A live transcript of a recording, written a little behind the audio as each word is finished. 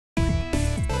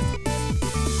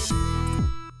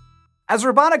As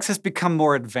robotics has become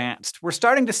more advanced, we're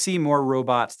starting to see more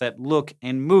robots that look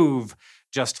and move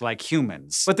just like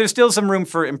humans. But there's still some room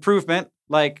for improvement,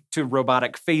 like to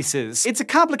robotic faces. It's a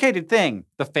complicated thing.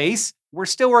 The face, we're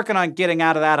still working on getting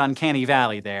out of that uncanny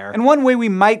valley there. And one way we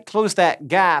might close that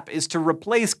gap is to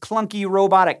replace clunky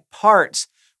robotic parts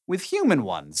with human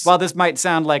ones. While this might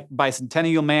sound like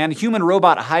Bicentennial Man,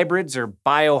 human-robot hybrids or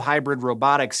biohybrid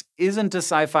robotics isn't a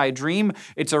sci-fi dream,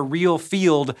 it's a real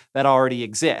field that already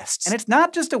exists. And it's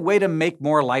not just a way to make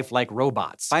more lifelike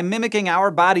robots. By mimicking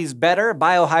our bodies better,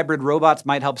 biohybrid robots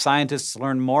might help scientists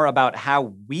learn more about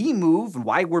how we move,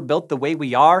 why we're built the way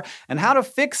we are, and how to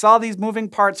fix all these moving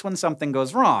parts when something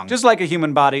goes wrong. Just like a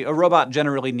human body, a robot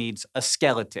generally needs a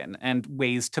skeleton and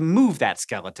ways to move that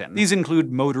skeleton. These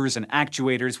include motors and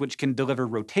actuators, which can deliver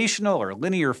rotational or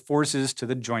linear forces to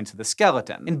the joints of the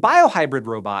skeleton. In biohybrid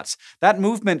robots, that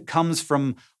movement comes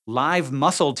from live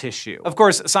muscle tissue. Of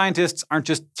course, scientists aren't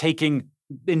just taking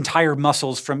entire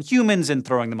muscles from humans and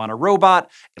throwing them on a robot.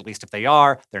 At least if they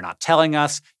are, they're not telling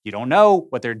us. You don't know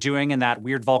what they're doing in that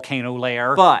weird volcano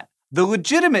lair. But the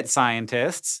legitimate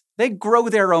scientists, they grow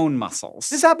their own muscles.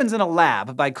 This happens in a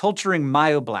lab by culturing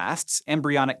myoblasts,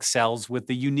 embryonic cells with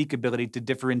the unique ability to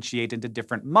differentiate into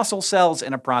different muscle cells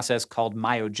in a process called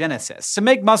myogenesis. To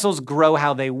make muscles grow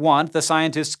how they want, the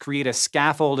scientists create a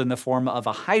scaffold in the form of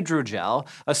a hydrogel,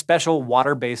 a special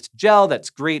water-based gel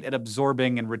that's great at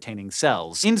absorbing and retaining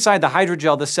cells. Inside the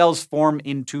hydrogel, the cells form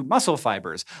into muscle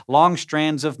fibers, long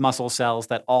strands of muscle cells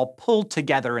that all pull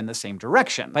together in the same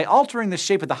direction. By altering the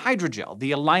shape of the hydrogel,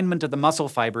 the alignment of the muscle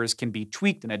fibers can be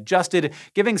tweaked and adjusted,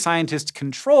 giving scientists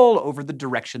control over the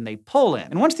direction they pull in.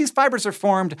 And once these fibers are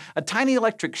formed, a tiny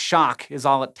electric shock is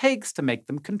all it takes to make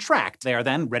them contract. They are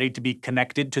then ready to be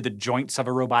connected to the joints of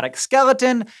a robotic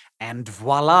skeleton, and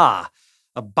voila!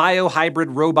 A biohybrid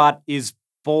robot is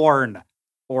born.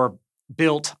 Or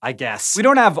built, I guess. We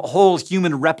don't have whole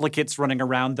human replicates running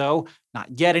around, though.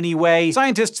 Not yet, anyway.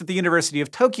 Scientists at the University of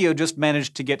Tokyo just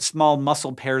managed to get small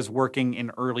muscle pairs working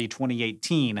in early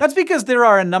 2018. That's because there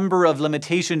are a number of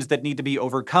limitations that need to be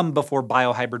overcome before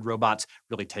biohybrid robots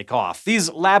really take off. These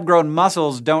lab-grown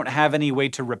muscles don't have any way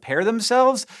to repair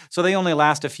themselves, so they only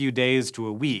last a few days to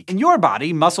a week. In your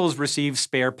body, muscles receive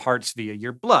spare parts via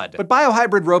your blood. But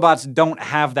biohybrid robots don't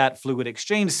have that fluid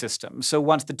exchange system, so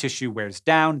once the tissue wears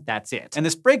down, that's it. And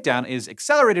this breakdown is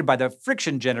accelerated by the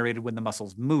friction generated when the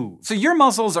muscles move. So your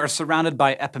muscles are surrounded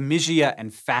by epimysia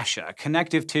and fascia,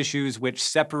 connective tissues which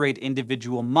separate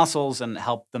individual muscles and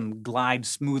help them glide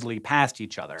smoothly past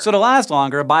each other. So to last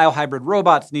longer, biohybrid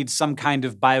robots need some kind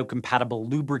of biocompatible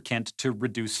lubricant to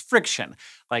reduce friction,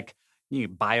 like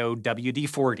Bio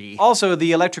WD-40. Also,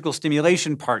 the electrical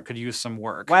stimulation part could use some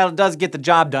work. While it does get the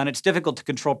job done, it's difficult to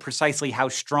control precisely how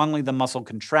strongly the muscle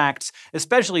contracts,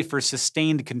 especially for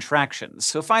sustained contractions.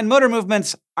 So fine motor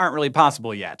movements aren't really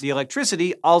possible yet. The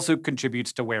electricity also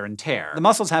contributes to wear and tear. The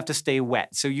muscles have to stay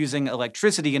wet, so using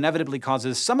electricity inevitably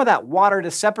causes some of that water to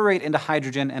separate into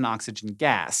hydrogen and oxygen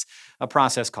gas, a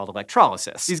process called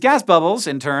electrolysis. These gas bubbles,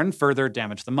 in turn, further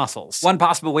damage the muscles. One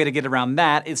possible way to get around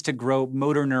that is to grow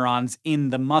motor neurons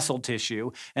in the muscle tissue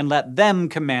and let them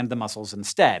command the muscles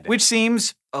instead, which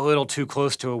seems a little too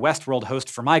close to a Westworld host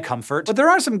for my comfort. But there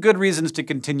are some good reasons to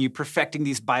continue perfecting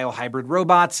these biohybrid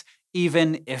robots,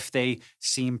 even if they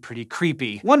seem pretty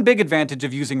creepy. One big advantage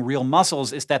of using real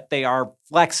muscles is that they are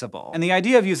flexible. And the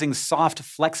idea of using soft,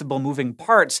 flexible moving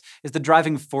parts is the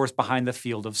driving force behind the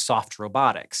field of soft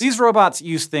robotics. These robots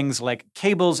use things like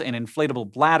cables and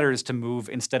inflatable bladders to move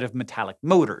instead of metallic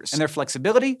motors, and their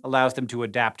flexibility allows them to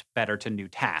adapt better to new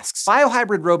tasks.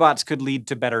 Biohybrid robots could lead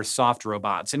to better soft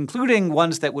robots, including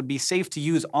ones that would be safe to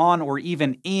use on or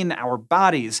even in our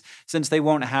bodies, since they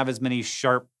won't have as many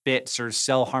sharp bits or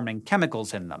cell-harming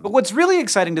chemicals in them. But what's really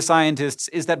exciting to scientists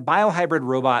is that biohybrid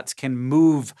robots can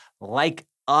move like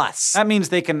us. That means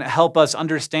they can help us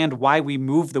understand why we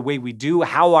move the way we do,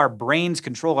 how our brains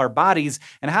control our bodies,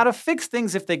 and how to fix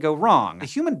things if they go wrong. The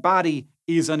human body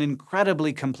is an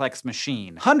incredibly complex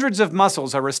machine. Hundreds of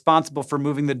muscles are responsible for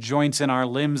moving the joints in our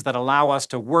limbs that allow us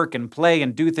to work and play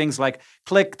and do things like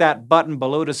click that button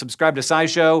below to subscribe to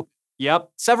SciShow.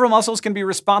 Yep. Several muscles can be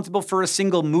responsible for a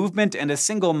single movement, and a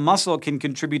single muscle can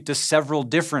contribute to several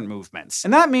different movements.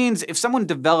 And that means if someone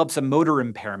develops a motor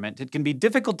impairment, it can be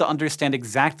difficult to understand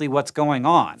exactly what's going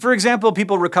on. For example,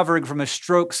 people recovering from a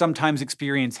stroke sometimes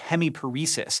experience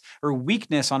hemiparesis, or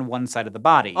weakness on one side of the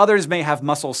body. Others may have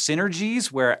muscle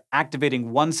synergies, where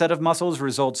activating one set of muscles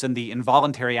results in the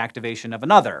involuntary activation of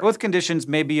another. Both conditions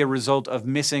may be a result of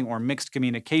missing or mixed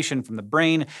communication from the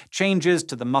brain, changes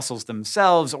to the muscles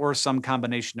themselves, or some some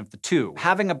combination of the two.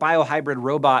 Having a biohybrid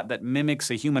robot that mimics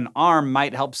a human arm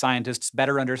might help scientists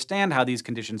better understand how these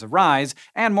conditions arise,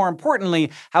 and more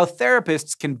importantly, how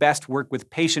therapists can best work with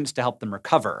patients to help them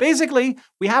recover. Basically,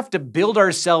 we have to build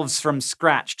ourselves from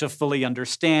scratch to fully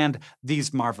understand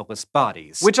these marvelous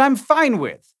bodies. Which I'm fine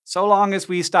with, so long as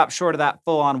we stop short of that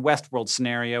full-on Westworld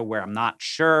scenario where I'm not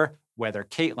sure whether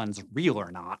Caitlin's real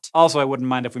or not. Also, I wouldn't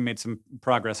mind if we made some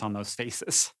progress on those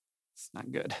faces. It's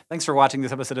not good. Thanks for watching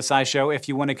this episode of SciShow. If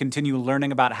you want to continue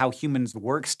learning about how humans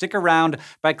work, stick around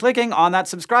by clicking on that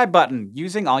subscribe button,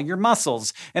 using all your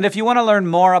muscles. And if you want to learn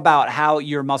more about how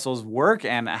your muscles work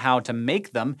and how to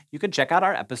make them, you can check out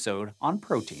our episode on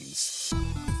proteins.